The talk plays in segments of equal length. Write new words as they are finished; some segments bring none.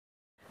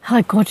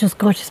Hi, gorgeous,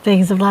 gorgeous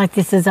beings of light.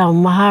 This is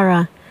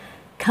Almara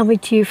coming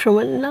to you from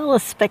another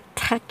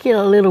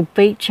spectacular little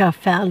beach I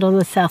found on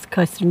the south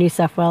coast of New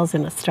South Wales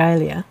in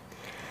Australia.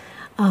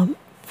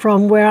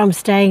 From where I'm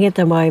staying at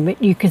the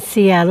moment, you can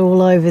see out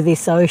all over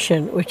this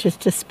ocean, which is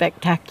just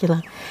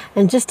spectacular.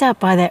 And just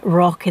out by that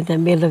rock in the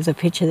middle of the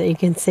picture that you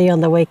can see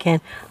on the weekend,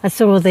 I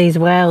saw these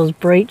whales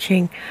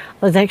breaching.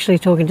 I was actually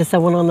talking to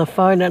someone on the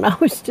phone and I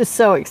was just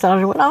so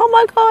excited. I went, oh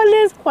my God,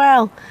 there's a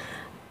whale.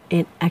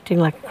 And acting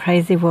like a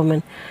crazy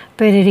woman.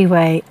 But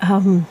anyway,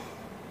 I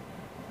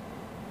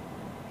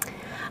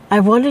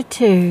wanted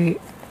to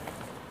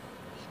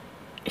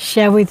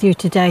share with you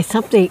today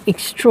something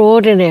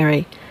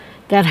extraordinary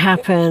that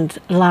happened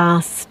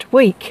last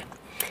week.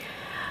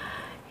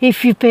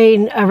 If you've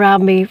been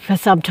around me for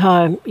some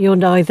time, you'll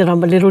know that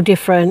I'm a little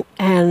different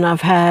and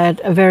I've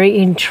had a very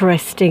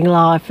interesting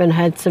life and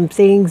had some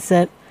things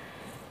that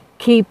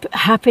keep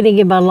happening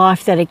in my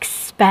life that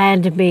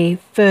expand me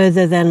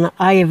further than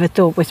I ever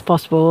thought was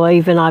possible, or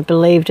even I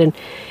believed. And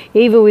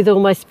even with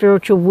all my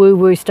spiritual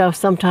woo-woo stuff,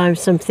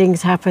 sometimes some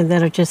things happen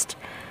that are just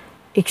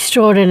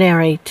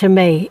extraordinary to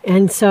me.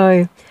 And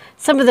so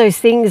some of those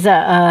things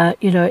are,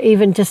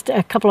 even just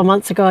a couple of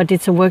months ago, I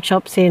did some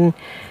workshops in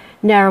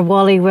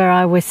Narrawali where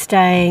I was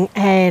staying.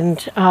 And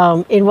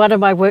in one of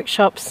my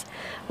workshops,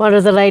 one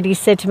of the ladies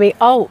said to me,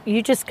 oh,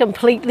 you just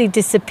completely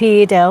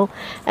disappeared, Elle.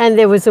 And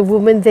there was a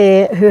woman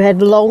there who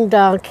had long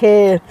dark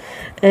hair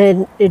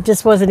and it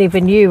just wasn't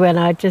even you. And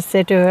I just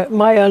said to her,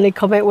 my only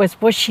comment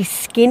was she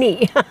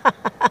skinny?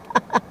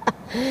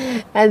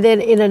 And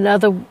then in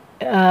another,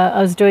 I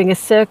was doing a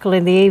circle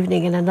in the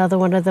evening and another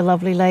one of the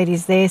lovely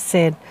ladies there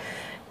said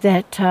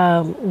that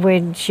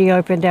when she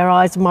opened her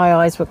eyes, my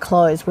eyes were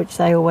closed, which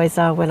they always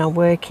are when I'm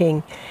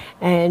working.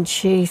 And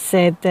she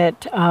said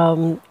that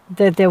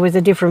that there was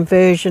a different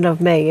version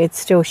of me.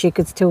 She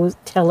could still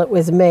tell it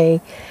was me.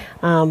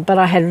 But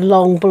I had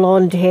long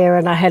blonde hair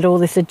and I had all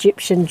this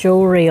Egyptian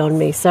jewelry on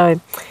me.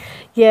 So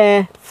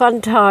yeah,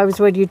 fun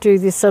times when you do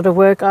this sort of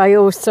work. I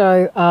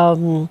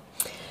also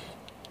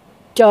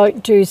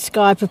don't do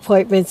Skype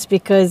appointments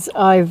because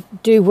I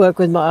do work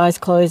with my eyes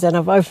closed, and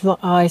I've opened my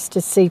eyes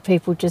to see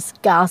people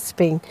just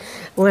gasping.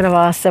 When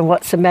I ask them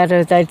what's the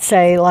matter, they'd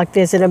say like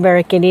there's an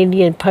American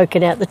Indian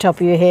poking out the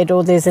top of your head,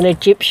 or there's an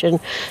Egyptian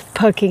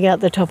poking out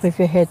the top of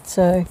your head.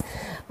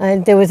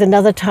 And there was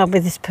another time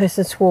where this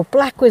person swore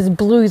black was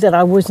blue, that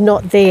I was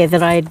not there,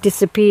 that I had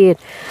disappeared.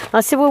 I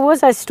said, well,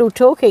 was I still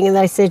talking? And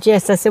they said,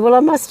 yes. I said, well, I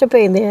must have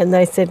been there. And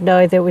they said,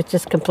 no, that was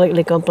just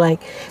completely gone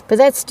blank. But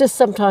that's just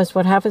sometimes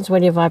what happens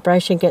when your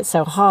vibration gets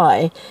so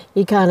high,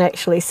 you can't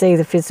actually see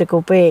the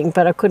physical being.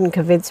 But I couldn't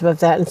convince them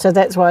of that. And so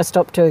that's why I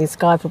stopped doing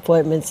Skype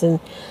appointments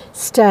and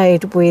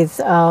stayed with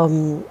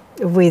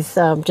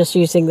just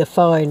using the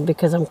phone,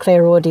 because I'm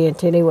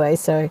clairaudient anyway.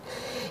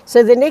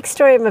 So the next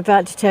story I'm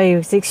about to tell you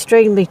is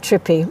extremely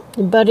trippy,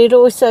 but it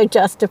also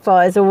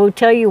justifies, or will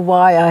tell you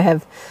why I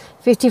have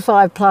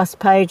 55 plus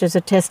pages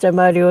of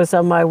testimonials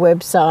on my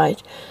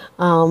website,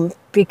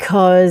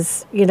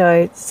 because,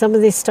 some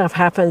of this stuff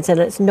happens and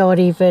it's not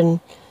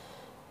even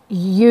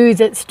you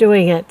that's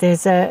doing it.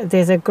 There's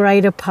a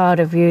greater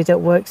part of you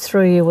that works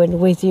through you and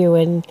with you,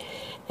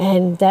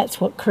 and that's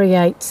what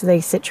creates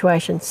these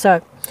situations.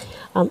 So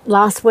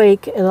last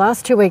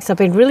 2 weeks, I've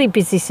been really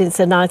busy since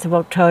the 9th of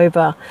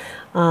October.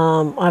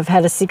 I've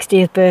had a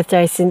 60th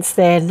birthday since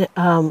then.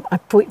 I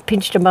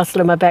pinched a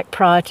muscle in my back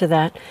prior to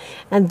that.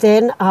 And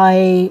then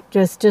I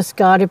just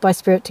guided by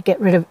spirit to get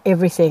rid of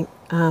everything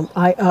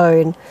I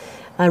own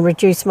and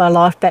reduce my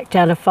life back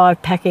down to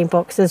 5 packing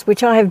boxes,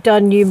 which I have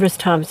done numerous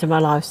times in my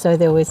life. So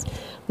there was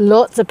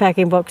lots of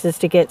packing boxes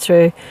to get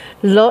through,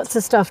 lots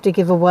of stuff to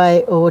give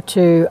away or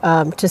to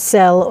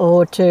sell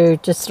or to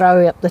just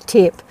throw up the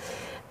tip.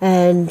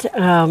 And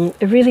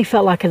it really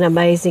felt like an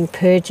amazing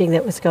purging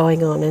that was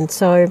going on. And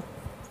so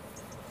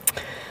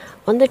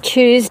on the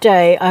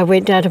Tuesday, I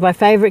went down to my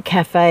favourite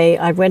cafe.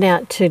 I went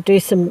out to do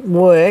some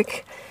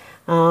work.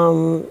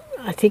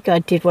 I think I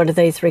did one of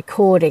these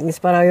recordings,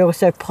 but I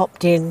also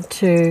popped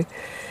into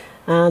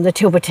the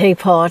Tilba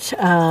Teapot,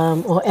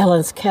 or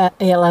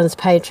Ellen's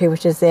Pantry,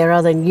 which is their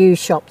other new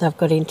shop they've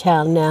got in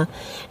town now,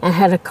 and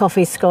had a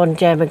coffee, scone,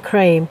 jam and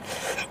cream.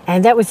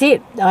 And that was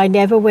it. I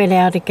never went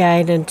out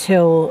again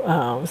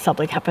until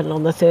something happened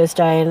on the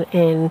Thursday,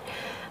 and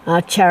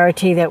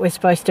charity that was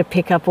supposed to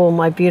pick up all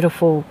my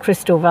beautiful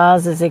crystal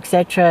vases,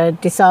 etc.,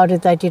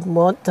 decided they didn't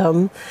want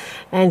them.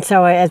 And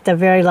so at the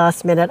very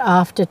last minute,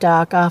 after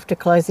dark, after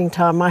closing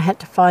time, I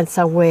had to find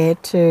somewhere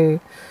to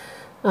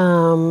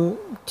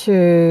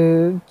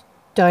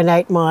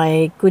donate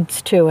my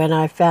goods to, and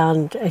I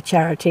found a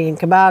charity in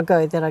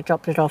Camargo that I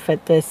dropped it off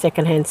at the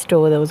secondhand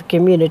store. There was a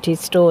community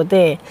store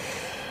there.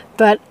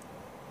 But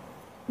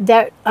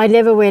that I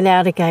never went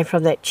out again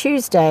from that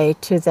Tuesday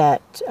to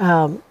that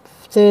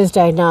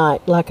Thursday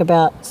night, like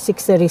about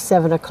 6:30,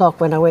 7 o'clock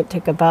when I went to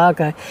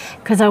Camargo,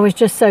 because I was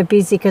just so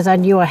busy, because I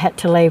knew I had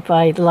to leave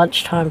by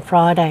lunchtime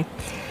Friday.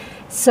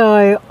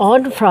 So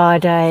on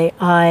Friday,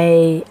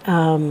 I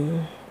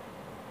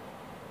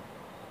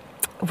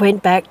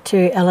went back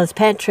to Ellen's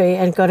Pantry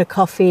and got a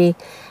coffee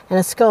and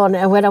a scone.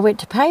 And when I went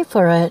to pay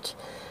for it,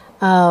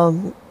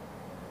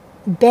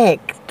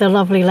 Beck, the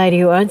lovely lady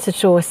who owns the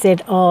store,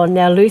 said, "Oh,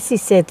 now Lucy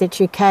said that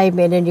you came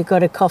in and you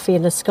got a coffee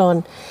and a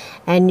scone,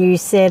 and you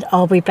said,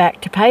 I'll be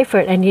back to pay for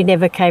it, and you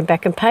never came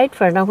back and paid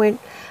for it." And I went,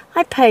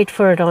 "I paid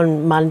for it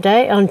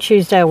on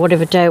Tuesday or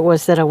whatever day it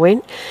was that I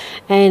went."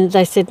 And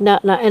they said, "No,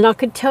 no." And I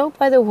could tell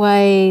by the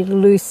way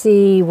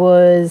Lucy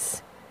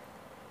was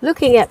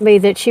looking at me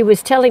that she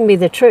was telling me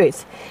the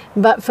truth.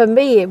 But for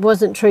me, it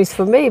wasn't truth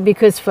for me,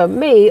 because for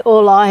me,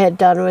 all I had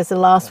done was the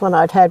last one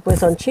I'd had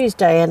was on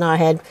Tuesday, and I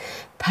had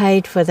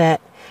paid for that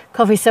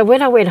coffee. So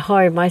when I went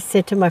home, I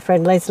said to my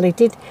friend Leslie,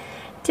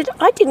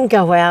 I didn't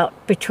go out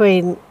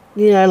between,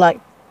 like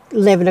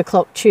 11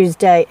 o'clock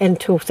Tuesday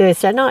until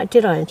Thursday night,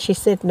 did I? And she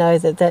said, no,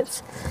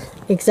 that's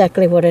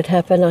exactly what had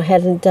happened. I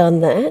hadn't done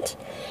that.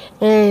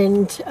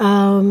 And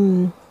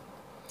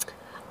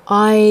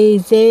I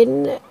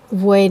then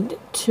went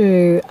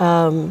to,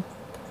 and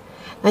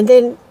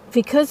then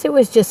because it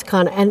was just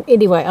kind of, and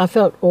anyway, I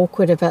felt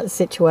awkward about the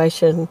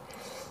situation,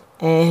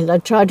 and I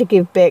tried to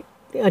give Beck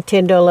a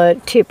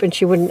 $10 tip and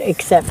she wouldn't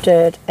accept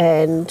it.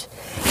 And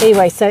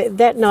anyway, so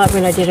that night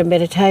when I did a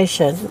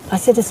meditation, I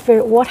said to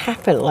Spirit, what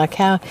happened? Like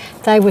how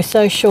they were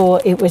so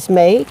sure it was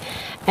me,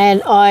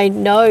 and I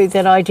know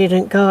that I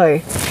didn't go.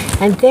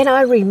 And then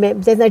I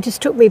remember, then they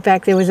just took me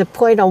back. There was a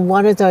point on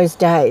one of those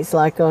days,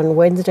 like on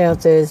Wednesday or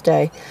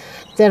Thursday,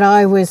 that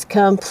I was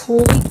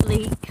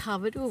completely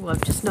covered. Oh,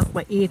 I've just knocked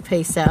my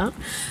earpiece out.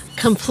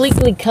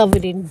 Completely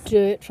covered in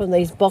dirt from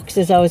these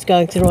boxes I was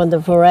going through on the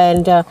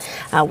veranda.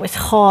 It was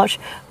hot.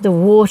 The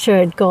water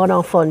had gone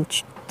off on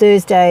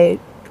Thursday,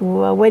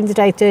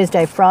 Wednesday,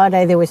 Thursday,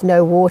 Friday. There was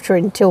no water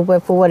until,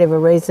 for whatever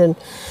reason,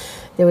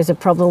 there was a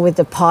problem with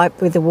the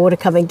pipe, with the water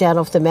coming down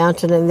off the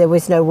mountain, and there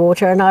was no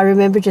water. And I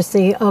remember just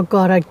thinking, oh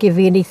God, I'd give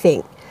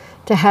anything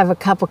to have a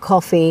cup of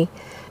coffee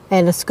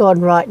and a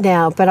scone right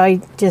now. But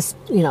I just,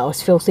 I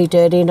was filthy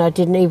dirty, and I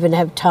didn't even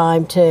have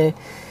time to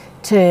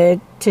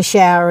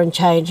shower and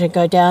change and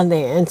go down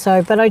there. And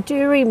so, but I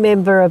do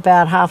remember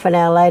about half an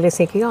hour later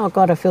thinking, oh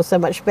God, I feel so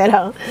much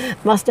better.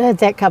 Must have had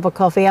that cup of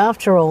coffee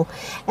after all.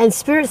 And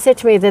Spirit said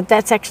to me that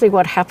that's actually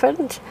what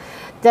happened.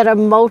 That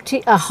I'm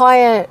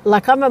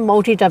a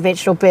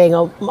multi-dimensional being.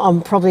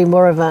 I'm probably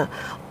more of a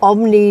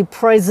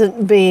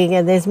omnipresent being,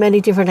 and there's many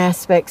different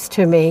aspects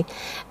to me,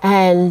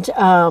 and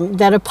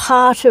that a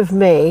part of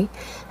me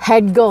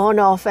had gone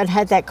off and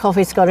had that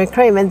coffee, scone and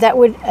cream, and that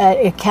would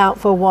account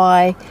for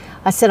why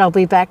I said I'll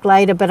be back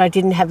later, but I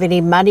didn't have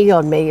any money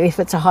on me if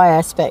it's a high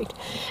aspect.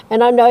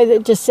 And I know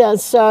that just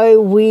sounds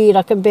so weird.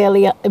 I can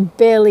barely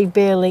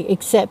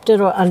accept it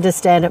or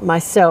understand it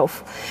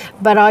myself.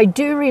 But I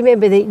do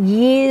remember that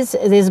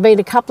there's been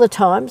a couple of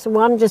times,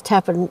 one just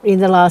happened in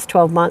the last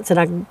 12 months, and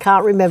I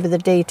can't remember the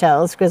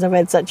details because I've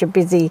had such a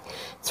busy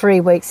 3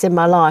 weeks in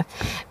my life.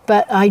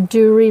 But I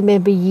do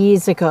remember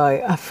years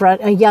ago,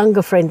 a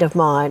younger friend of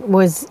mine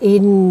was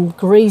in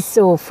Greece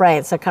or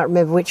France, I can't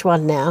remember which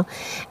one now,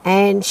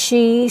 and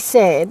she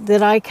said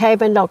that I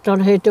came and knocked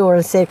on her door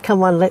and said,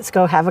 come on, let's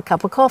go have a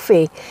cup of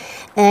coffee.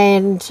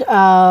 And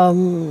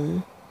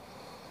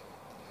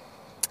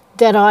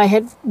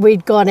that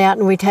we'd gone out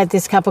and we'd had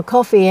this cup of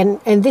coffee,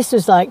 and this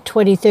was like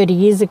 20, 30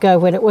 years ago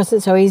when it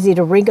wasn't so easy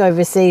to ring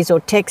overseas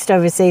or text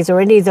overseas,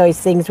 or any of those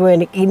things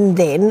weren't in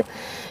then.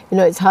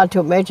 It's hard to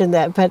imagine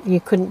that, but you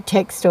couldn't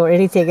text or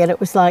anything, and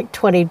it was like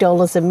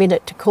 $20 a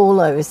minute to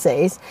call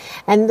overseas.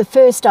 And the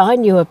first I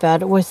knew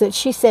about it was that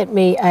she sent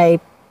me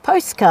a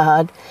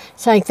postcard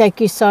saying,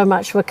 thank you so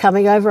much for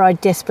coming over. I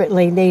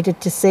desperately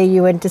needed to see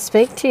you and to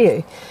speak to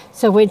you.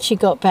 So when she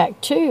got back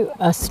to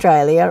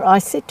Australia, I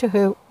said to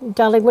her,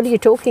 darling, what are you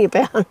talking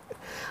about?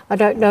 I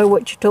don't know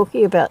what you're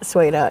talking about,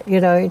 sweetheart,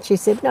 And she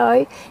said,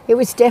 no, it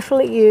was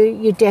definitely you.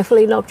 You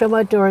definitely knocked on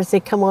my door and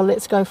said, come on,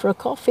 let's go for a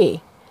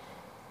coffee.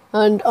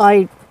 And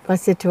I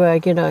said to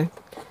her,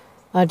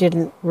 I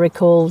didn't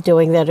recall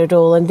doing that at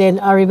all. And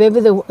then I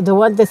remember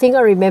the thing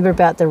I remember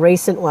about the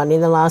recent one in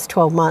the last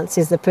 12 months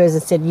is the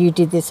person said, you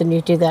did this and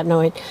you did that. And I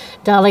went,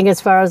 darling, as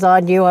far as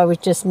I knew, I was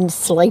just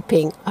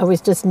sleeping. I was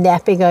just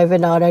napping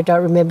overnight. I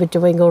don't remember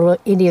doing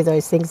any of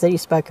those things that you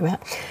spoke about.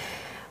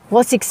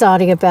 What's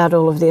exciting about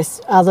all of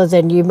this, other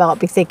than you might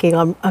be thinking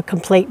I'm a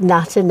complete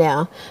nutter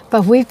now,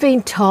 but we've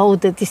been told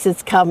that this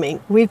is coming.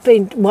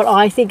 What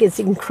I think is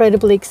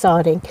incredibly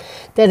exciting,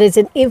 that as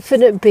an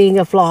infinite being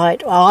of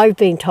light, I've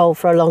been told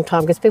for a long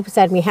time, because people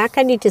say to me, how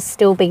can you just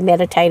still be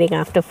meditating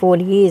after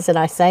 40 years? And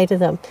I say to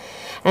them,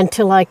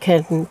 until I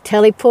can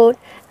teleport,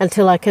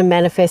 until I can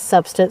manifest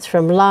substance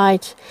from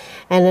light,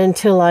 and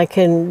until I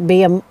can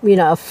be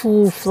a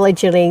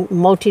full-fledged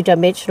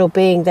multi-dimensional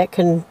being that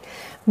can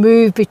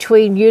move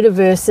between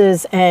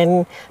universes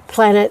and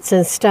planets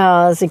and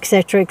stars,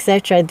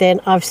 etc., then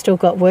I've still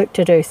got work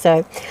to do.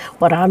 So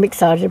what I'm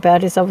excited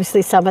about is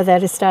obviously some of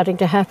that is starting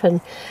to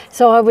happen.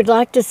 So I would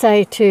like to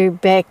say to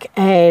Beck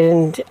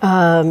and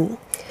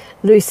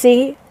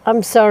Lucy,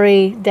 I'm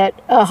sorry that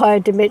a higher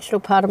dimensional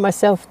part of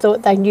myself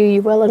thought they knew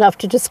you well enough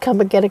to just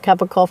come and get a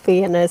cup of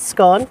coffee and a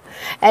scone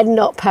and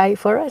not pay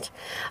for it.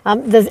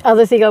 The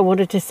other thing I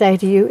wanted to say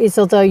to you is,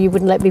 although you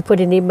wouldn't let me put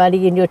any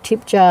money in your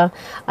tip jar,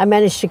 I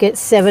managed to get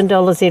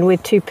 $7 in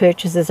with 2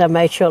 purchases I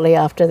made shortly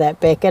after that,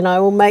 Beck, and I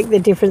will make the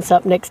difference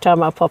up next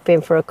time I pop in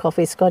for a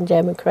coffee, scone,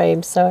 jam and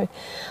cream. So,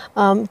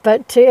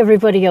 but to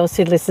everybody else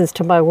who listens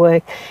to my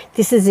work,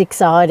 this is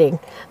exciting.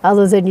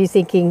 Other than you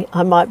thinking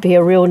I might be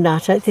a real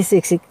nutter, this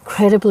is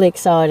incredibly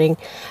exciting.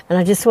 And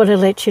I just want to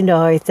let you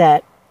know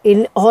that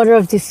in honor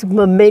of this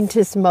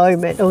momentous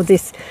moment or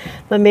this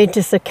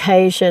momentous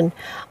occasion,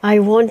 I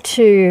want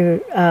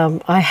to,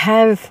 I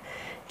have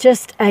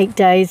just 8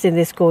 days in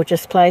this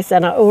gorgeous place,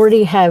 and I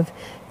already have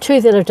 2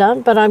 that I've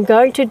done, but I'm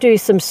going to do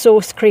some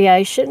source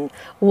creation,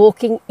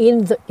 walking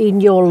in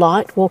your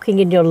light, walking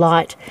in your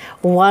light,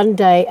 1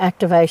 day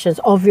activations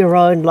of your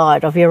own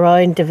light, of your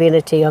own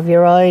divinity, of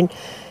your own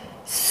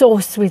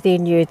source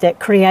within you that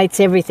creates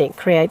everything,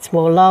 creates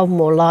more love,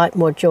 more light,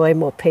 more joy,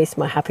 more peace,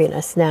 more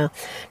happiness. Now,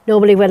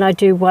 normally when I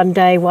do 1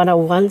 day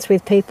one-on-ones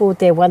with people,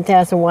 they're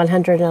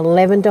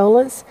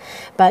 $1,111,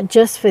 but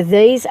just for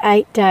these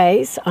 8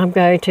 days, I'm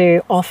going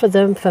to offer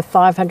them for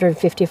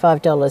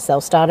 $555. They'll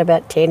start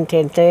about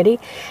 10:30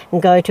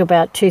 and go to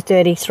about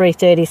 2:30,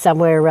 3:30,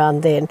 somewhere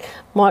around then.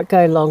 Might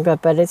go longer,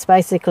 but it's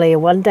basically a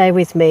 1 day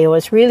with me, or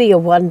it's really a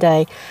 1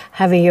 day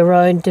having your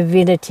own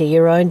divinity,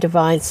 your own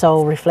divine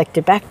soul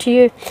reflected back to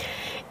you.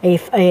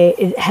 If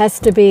it has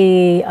to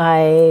be,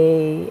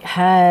 I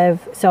have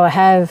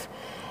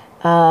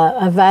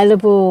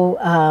available,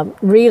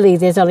 really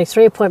there's only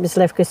 3 appointments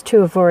left because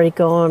 2 have already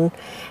gone,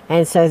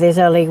 and so there's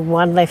only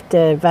 1 left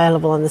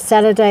available on the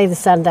Saturday, the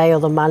Sunday or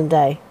the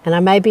Monday, and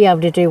I may be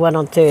able to do one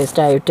on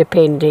Thursday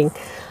depending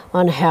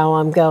on how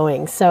I'm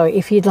going. So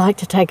if you'd like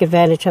to take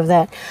advantage of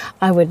that,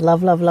 I would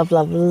love, love, love,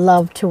 love,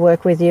 love to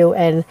work with you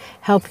and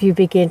help you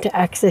begin to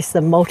access the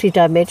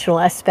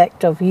multidimensional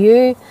aspect of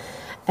you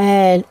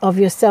and of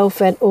yourself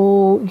and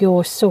all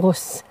your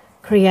source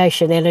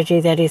creation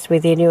energy that is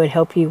within you, and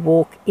help you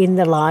walk in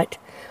the light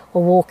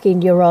or walk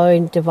in your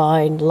own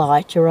divine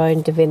light, your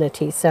own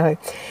divinity. So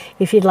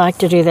if you'd like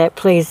to do that,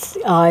 please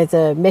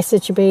either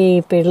message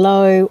me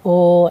below,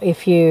 or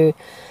if you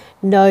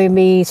know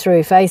me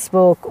through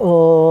Facebook,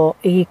 or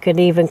you can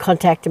even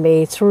contact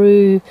me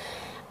through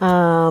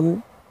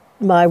my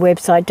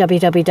website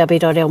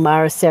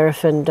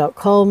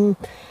www.elmaraserafin.com.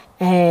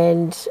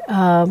 And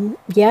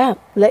yeah,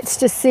 let's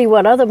just see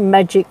what other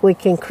magic we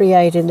can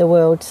create in the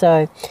world.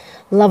 So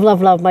love,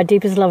 love, love. My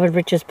deepest love and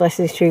richest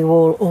blessings to you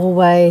all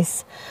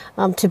always.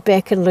 To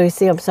Beck and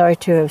Lucy, I'm sorry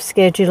to have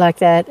scared you like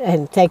that,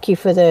 and thank you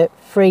for the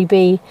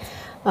freebie,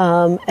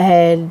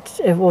 and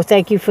well,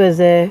 thank you for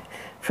the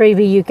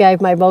freebie you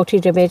gave my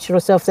multidimensional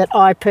self that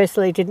I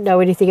personally didn't know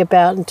anything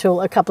about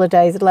until a couple of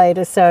days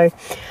later. So,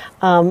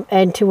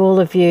 and to all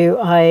of you,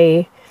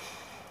 I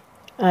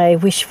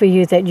wish for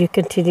you that you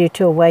continue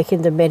to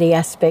awaken the many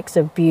aspects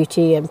of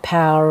beauty and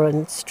power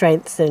and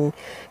strength and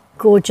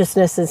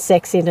gorgeousness and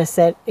sexiness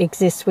that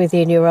exists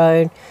within your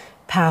own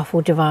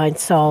powerful divine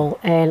soul.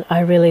 And I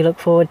really look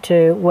forward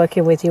to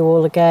working with you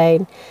all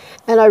again.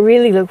 And I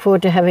really look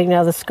forward to having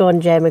another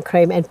scone, jam and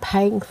cream and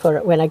paying for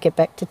it when I get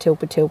back to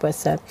Tilba.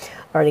 So,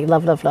 already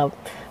love, love, love.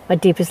 My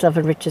deepest love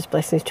and richest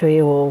blessings to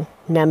you all.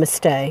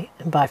 Namaste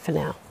and bye for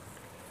now.